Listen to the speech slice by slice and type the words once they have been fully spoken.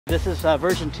This is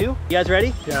version 2. You guys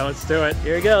ready? Yeah, let's do it.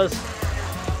 Here it goes.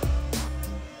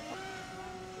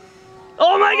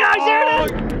 Oh my gosh, there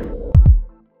it is!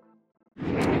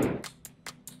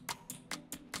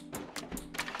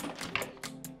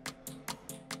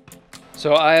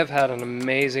 So I have had an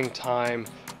amazing time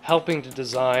helping to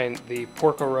design the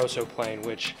Porco Rosso plane,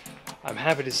 which I'm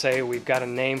happy to say we've got a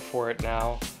name for it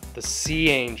now, the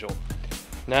SeaAngel.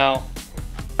 Now,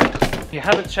 if you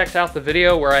haven't checked out the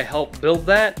video where I helped build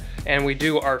that and we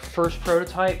do our first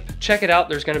prototype, check it out,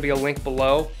 there's gonna be a link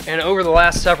below. And over the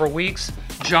last several weeks,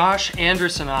 Josh,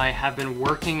 Andrus, and I have been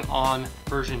working on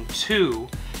version 2,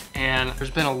 and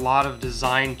there's been a lot of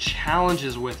design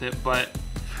challenges with it, but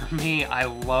for me, I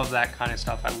love that kind of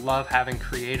stuff. I love having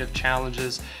creative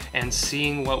challenges and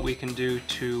seeing what we can do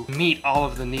to meet all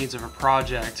of the needs of a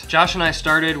project. Josh and I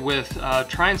started with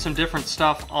trying some different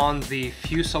stuff on the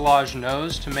fuselage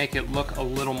nose to make it look a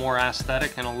little more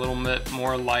aesthetic and a little bit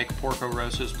more like Porco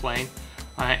Rosso's plane.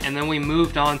 And then we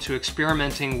moved on to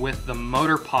experimenting with the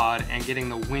motor pod and getting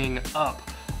the wing up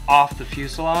off the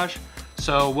fuselage.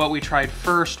 So what we tried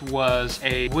first was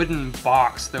a wooden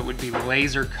box that would be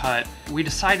laser cut. We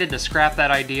decided to scrap that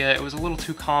idea. It was a little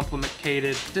too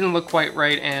complicated, didn't look quite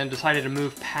right, and decided to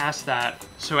move past that.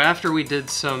 So after we did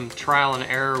some trial and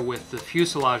error with the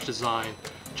fuselage design,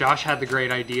 Josh had the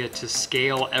great idea to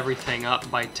scale everything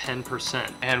up by 10%.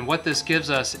 And what this gives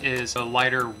us is a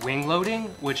lighter wing loading,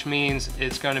 which means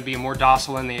it's going to be more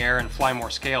docile in the air and fly more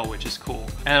scale, which is cool.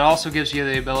 And it also gives you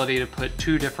the ability to put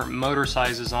 2 different motor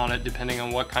sizes on it depending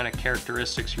on what kind of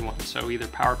characteristics you want. So either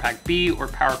Power Pack B or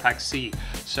Power Pack C.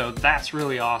 So that's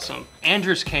really awesome.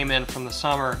 Andrus came in from the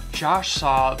summer. Josh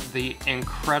saw the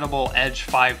incredible Edge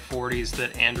 540s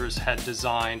that Andrus had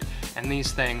designed, and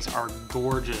these things are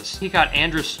gorgeous. He got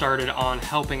Andrus started on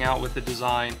helping out with the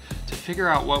design to figure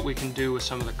out what we can do with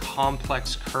some of the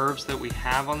complex curves that we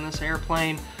have on this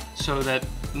airplane, so that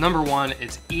number 1,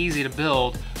 it's easy to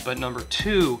build, but number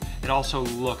 2, it also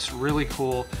looks really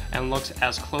cool and looks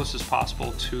as close as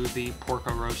possible to the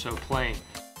Porco Rosso plane.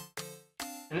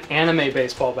 An anime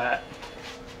baseball bat.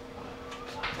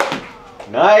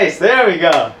 Nice, there we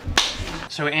go.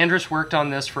 So Andrus worked on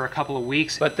this for a couple of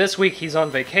weeks, but this week he's on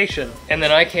vacation. And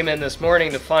then I came in this morning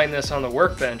to find this on the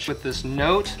workbench with this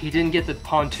note. He didn't get the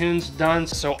pontoons done,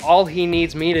 so all he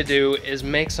needs me to do is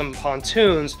make some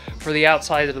pontoons for the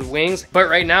outside of the wings. But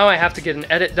right now I have to get an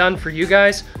edit done for you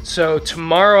guys. So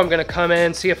tomorrow I'm gonna come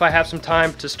in, see if I have some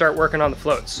time to start working on the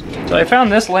floats. So I found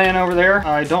this laying over there.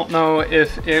 I don't know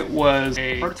if it was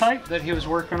a prototype that he was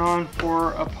working on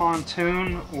for a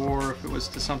pontoon or if it was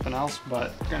to something else,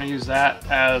 but I'm gonna use that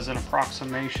as an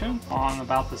approximation on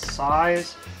about the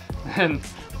size. And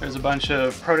there's a bunch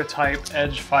of prototype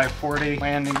Edge 540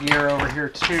 landing gear over here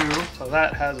too, so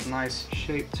that has a nice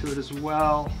shape to it as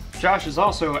well. Josh is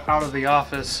also out of the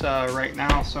office right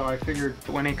now, so I figured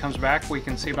when he comes back we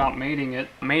can see about maidening it.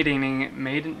 And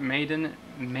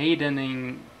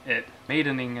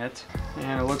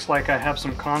it looks like I have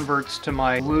some converts to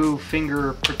my blue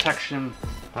finger protection.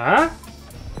 Huh?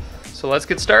 So let's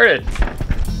get started.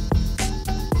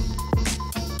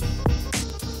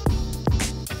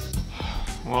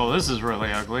 Well, this is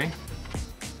really ugly.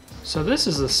 So this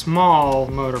is a small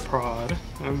motor pod.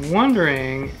 I'm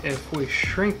wondering if we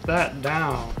shrink that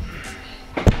down,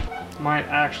 might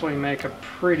actually make a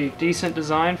pretty decent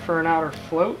design for an outer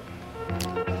float.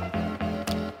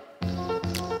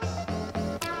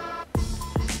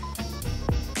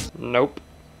 Nope.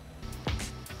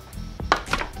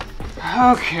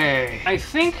 Okay, I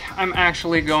think I'm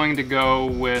actually going to go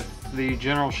with the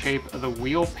general shape of the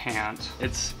wheel pant.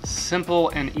 It's simple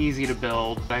and easy to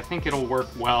build. I think it'll work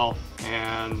well,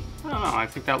 and I don't know, I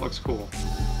think that looks cool.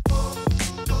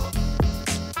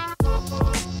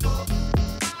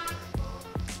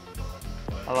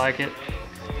 I like it.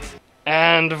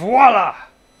 And voila!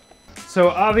 So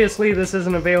obviously this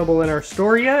isn't available in our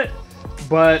store yet,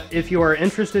 but if you are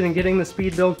interested in getting the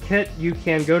speed build kit, you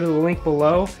can go to the link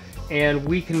below and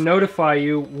we can notify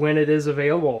you when it is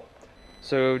available.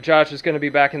 So Josh is going to be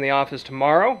back in the office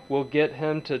tomorrow. We'll get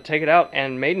him to take it out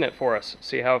and maiden it for us,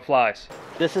 see how it flies.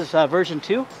 This is version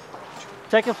 2.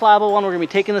 Second flyable one. We're going to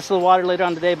be taking this to the water later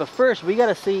on today, but first we got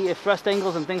to see if thrust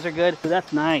angles and things are good. So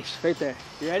that's nice, right there.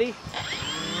 You ready?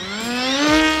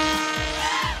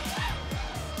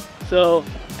 So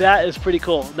that is pretty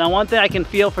cool. Now one thing I can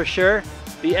feel for sure,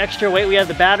 the extra weight, we have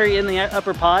the battery in the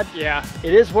upper pod. Yeah.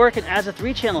 It is working as a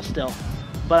 3-channel still,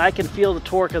 but I can feel the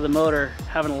torque of the motor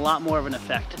having a lot more of an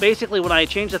effect. Basically, when I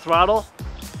change the throttle,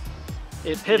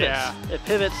 it pivots. Yeah. It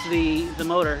pivots the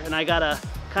motor, and I gotta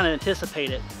kind of anticipate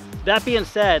it. That being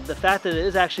said, the fact that it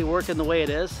is actually working the way it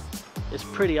is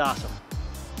pretty awesome.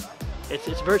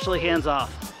 It's virtually hands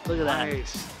off. Look at that.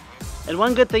 Nice. And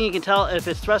one good thing you can tell if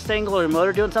it's thrust angle or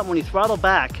motor doing something, when you throttle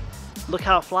back, look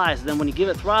how it flies. And then when you give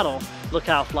it throttle, look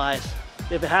how it flies.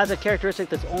 If it has a characteristic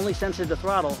that's only sensitive to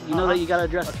throttle, you know that you gotta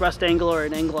address a thrust angle or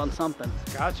an angle on something.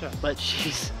 Gotcha. But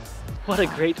jeez, what a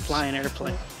great flying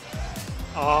airplane.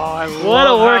 Oh, I love What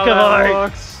a work of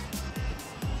art.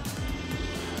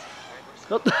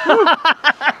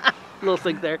 Little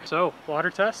sink there. So, water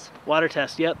test? Water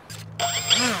test, yep.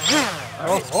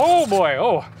 Oh boy,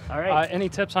 oh. All right. Any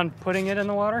tips on putting it in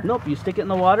the water? Nope, you stick it in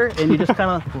the water and you just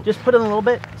kind of, just put it in a little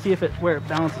bit, see if where it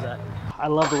balances at. I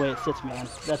love the way it sits, man.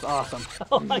 That's awesome.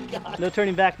 Oh my God. No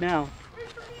turning back now.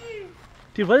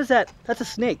 Dude, what is that? That's a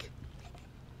snake.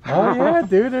 Oh yeah,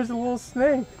 dude, there's a little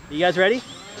snake. You guys ready?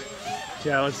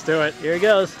 Yeah, let's do it. Here it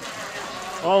goes.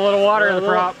 Oh, a little water in the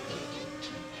prop.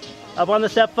 Up on the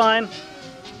step fine.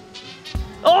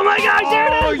 Oh my gosh,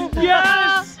 there it is!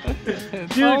 Yes!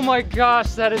 Dude, oh my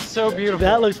gosh, that is so beautiful.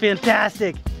 that looks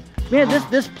fantastic. Man,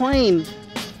 this plane,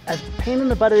 as pain in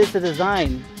the butt it is to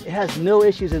design, it has no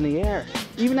issues in the air.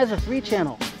 Even as a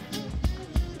 3-channel.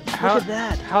 Look at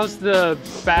that. How's the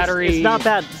battery? It's not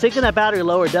bad. Sinking that battery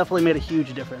lower definitely made a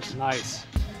huge difference. Nice.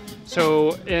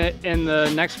 So in the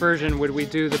next version, would we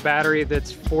do the battery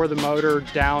that's for the motor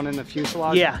down in the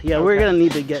fuselage? Yeah, we're gonna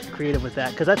need to get creative with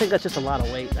that because I think that's just a lot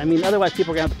of weight. I mean, otherwise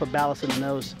people are gonna have to put ballast in the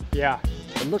nose. Yeah.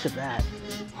 But look at that.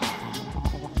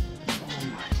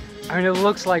 I mean, it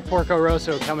looks like Porco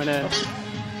Rosso coming in.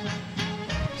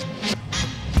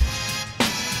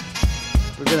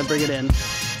 We're gonna bring it in.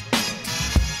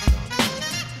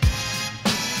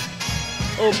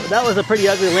 Oh, that was a pretty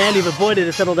ugly landing, but boy did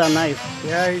it settle down nice.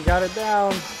 Yeah, you got it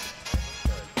down.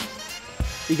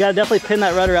 You gotta definitely pin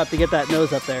that rudder up to get that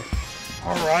nose up there.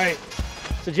 All right.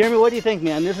 So Jeremy, what do you think,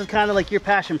 man? This is kind of like your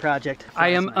passion project. I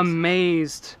am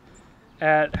amazed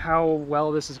at how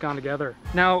well this has gone together.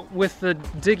 Now, with the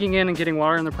digging in and getting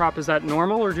water in the prop, is that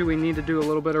normal, or do we need to do a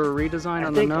little bit of a redesign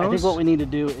on the nose? I think what we need to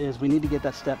do is we need to get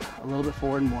that step a little bit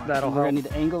forward more. That'll help. We're gonna need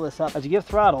to angle this up. As you give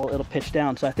throttle, it'll pitch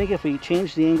down. So I think if we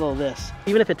change the angle of this,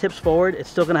 even if it tips forward, it's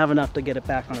still gonna have enough to get it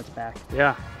back on its back.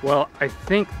 Yeah, well, I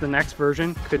think the next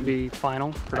version could be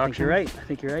final production. I think you're right, I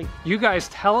think you're right. You guys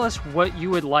tell us what you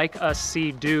would like us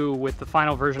see do with the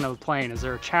final version of the plane. Is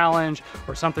there a challenge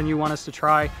or something you want us to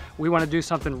try? We want to do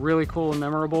something really cool and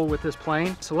memorable with this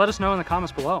plane, so let us know in the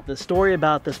comments below. The story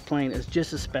about this plane is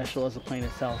just as special as the plane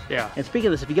itself. Yeah. And speaking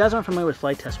of this, if you guys aren't familiar with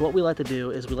flight tests, what we like to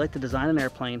do is we like to design an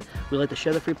airplane, we like to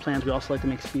share the free plans, we also like to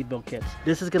make speed build kits.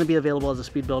 This is going to be available as a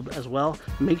speed build as well.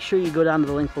 Make sure you go down to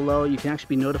the link below. You can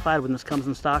actually be notified when this comes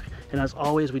in stock, and as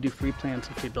always, we do free plans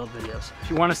and free build videos. If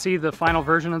you want to see the final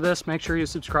version of this, make sure you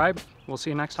subscribe. We'll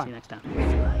see you next time. See you next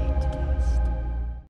time.